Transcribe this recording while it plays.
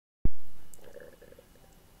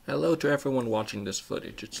Hello to everyone watching this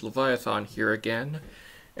footage. It's Leviathan here again,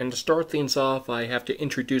 and to start things off, I have to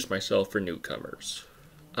introduce myself for newcomers.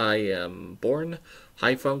 I am born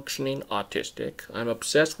high-functioning autistic. I'm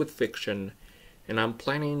obsessed with fiction, and I'm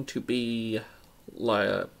planning to be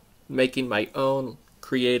making my own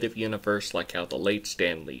creative universe like how the late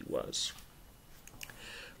Stan Lee was.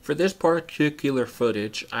 For this particular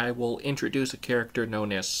footage, I will introduce a character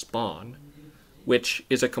known as Spawn, which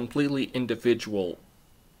is a completely individual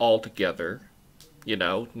altogether,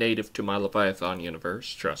 native to my Leviathan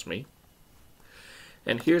universe, trust me.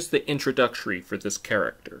 And here's the introductory for this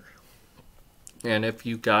character. And if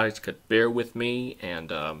you guys could bear with me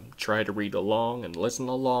and try to read along and listen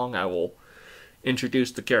along, I will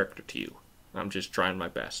introduce the character to you. I'm just trying my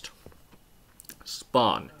best.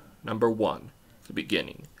 Spawn, number 1, the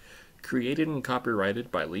beginning. Created and copyrighted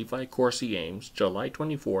by Levi Corsi Ames, July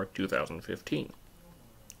 24, 2015.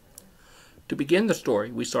 To begin the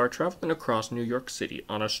story, we start traveling across New York City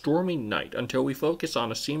on a stormy night until we focus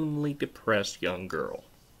on a seemingly depressed young girl.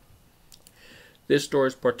 This story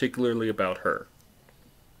is particularly about her.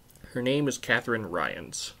 Her name is Katherine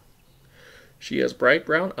Ryans. She has bright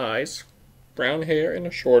brown eyes, brown hair and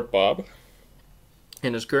a short bob,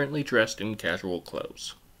 and is currently dressed in casual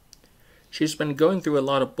clothes. She's been going through a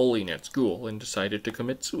lot of bullying at school and decided to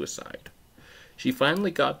commit suicide. She finally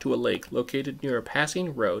got to a lake located near a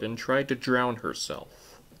passing road and tried to drown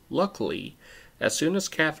herself. Luckily, as soon as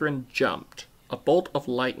Katherine jumped, a bolt of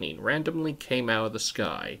lightning randomly came out of the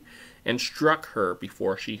sky and struck her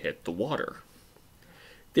before she hit the water.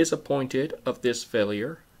 Disappointed of this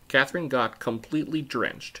failure, Katherine got completely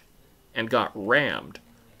drenched and got rammed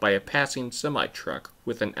by a passing semi-truck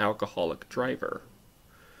with an alcoholic driver.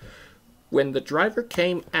 When the driver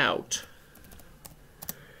came out,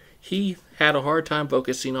 he had a hard time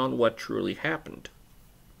focusing on what truly happened.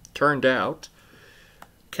 Turned out,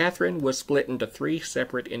 Katherine was split into 3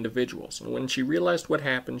 separate individuals, and when she realized what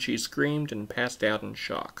happened, she screamed and passed out in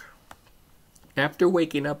shock. After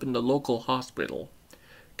waking up in the local hospital,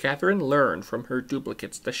 Katherine learned from her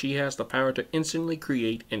duplicates that she has the power to instantly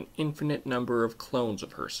create an infinite number of clones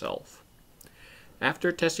of herself.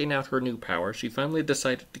 After testing out her new power, she finally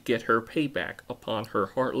decided to get her payback upon her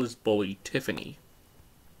heartless bully, Tiffany.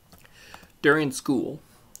 During school,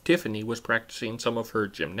 Tiffany was practicing some of her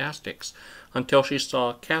gymnastics until she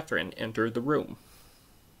saw Katherine enter the room.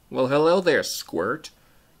 "Well, hello there, Squirt.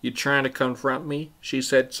 You trying to confront me?" she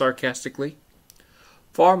said sarcastically.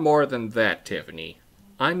 "Far more than that, Tiffany.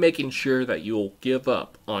 I'm making sure that you'll give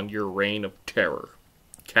up on your reign of terror,"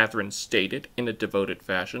 Katherine stated in a devoted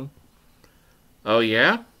fashion. "Oh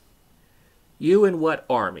yeah? You in what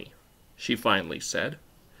army?" she finally said.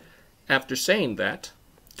 After saying that,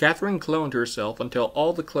 Katherine cloned herself until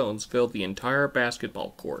all the clones filled the entire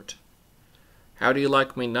basketball court. "How do you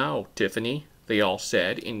like me now, Tiffany?" they all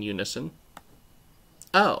said in unison.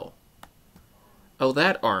 Oh,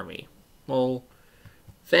 that army. Well,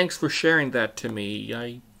 thanks for sharing that to me.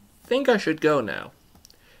 I think I should go now,"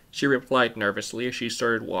 she replied nervously as she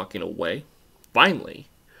started walking away. Finally,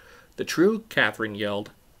 the true Katherine yelled,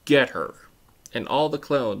 "Get her!" and all the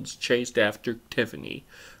clones chased after Tiffany,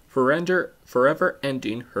 forever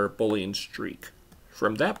ending her bullying streak.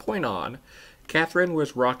 From that point on, Katherine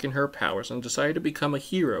was rocking her powers and decided to become a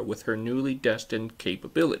hero with her newly destined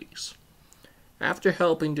capabilities. After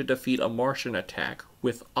helping to defeat a Martian attack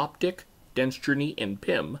with Optic, Destiny, and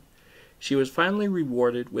Pym, she was finally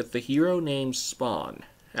rewarded with the hero named Spawn,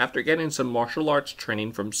 after getting some martial arts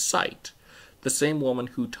training from Sight, the same woman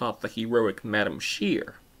who taught the heroic Madame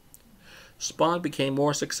Shear. Spawn became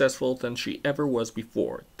more successful than she ever was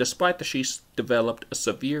before, despite that she developed a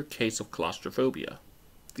severe case of claustrophobia.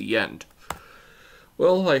 The end.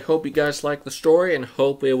 Well, I hope you guys liked the story and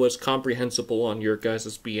hope it was comprehensible on your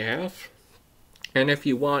guys' behalf. And if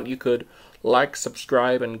you want, you could like,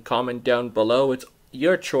 subscribe, and comment down below. It's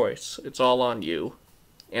your choice. It's all on you.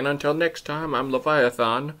 And until next time, I'm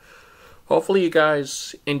Leviathan. Hopefully you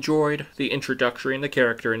guys enjoyed the introductory and the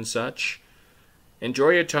character and such.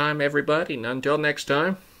 Enjoy your time, everybody, and until next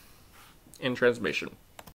time, in transmission.